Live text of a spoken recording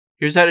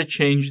Here's how to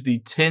change the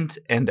tint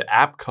and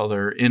app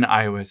color in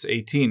iOS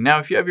 18. Now,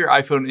 if you have your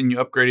iPhone and you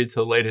upgraded to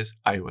the latest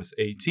iOS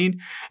 18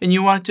 and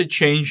you want to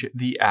change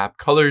the app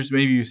colors,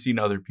 maybe you've seen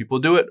other people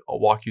do it, I'll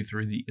walk you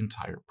through the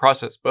entire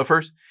process. But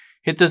first,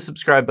 hit the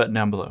subscribe button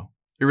down below.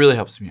 It really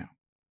helps me out.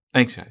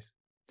 Thanks, guys.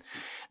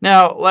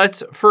 Now,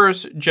 let's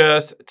first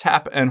just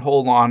tap and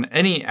hold on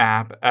any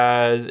app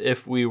as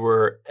if we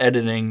were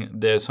editing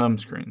this home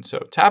screen.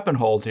 So tap and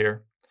hold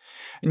here.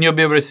 And you'll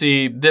be able to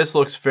see this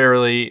looks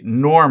fairly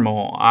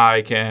normal.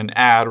 I can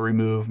add,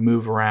 remove,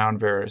 move around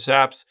various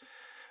apps.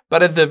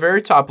 But at the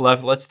very top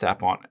left, let's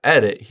tap on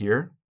Edit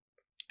here.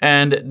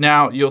 And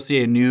now you'll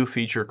see a new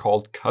feature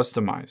called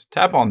Customize.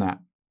 Tap on that.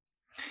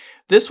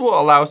 This will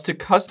allow us to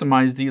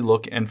customize the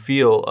look and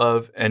feel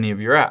of any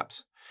of your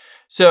apps.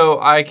 So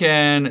I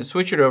can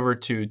switch it over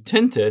to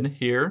Tinted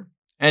here.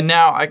 And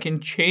now I can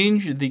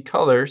change the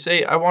color.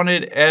 Say I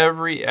wanted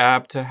every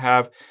app to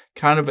have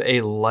kind of a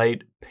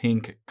light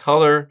pink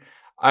color.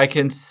 I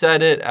can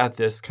set it at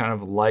this kind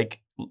of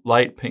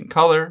light pink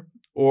color,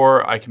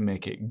 or I can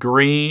make it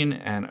green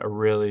and a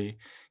really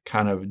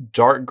kind of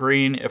dark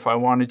green. If I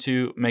wanted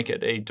to make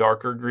it a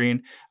darker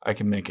green, I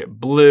can make it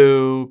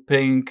blue,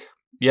 pink,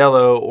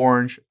 yellow,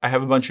 orange. I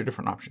have a bunch of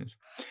different options.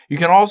 You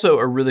can also,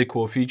 a really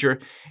cool feature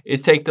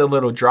is take the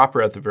little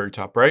dropper at the very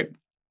top right,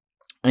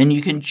 and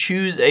you can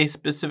choose a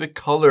specific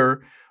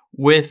color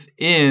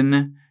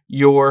within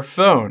your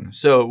phone.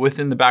 So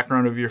within the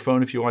background of your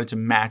phone, if you wanted to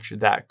match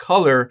that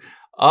color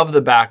of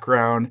the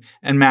background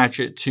and match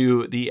it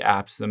to the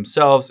apps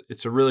themselves,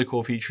 it's a really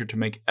cool feature to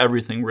make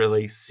everything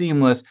really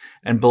seamless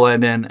and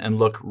blend in and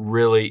look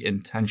really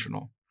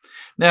intentional.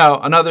 Now,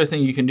 another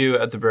thing you can do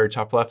at the very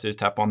top left is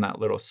tap on that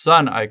little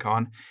sun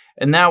icon,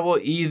 and that will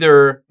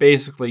either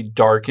basically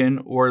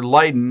darken or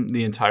lighten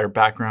the entire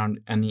background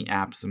and the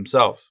apps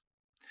themselves.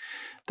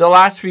 The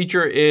last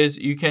feature is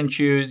you can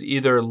choose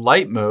either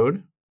light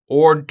mode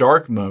or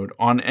dark mode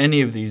on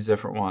any of these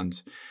different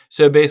ones.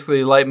 So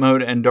basically light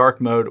mode and dark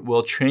mode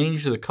will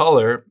change the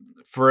color.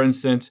 For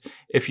instance,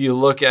 if you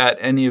look at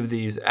any of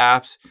these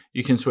apps,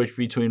 you can switch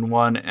between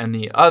one and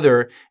the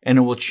other, and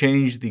it will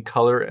change the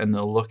color and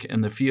the look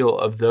and the feel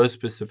of those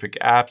specific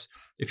apps.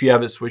 If you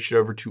have it switched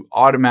over to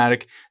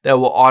automatic, that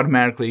will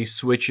automatically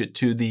switch it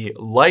to the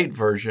light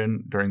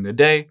version during the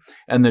day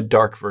and the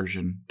dark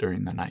version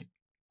during the night.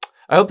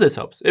 I hope this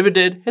helps. If it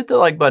did, hit the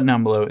like button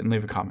down below and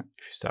leave a comment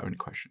if you still have any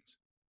questions.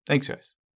 Thanks, guys.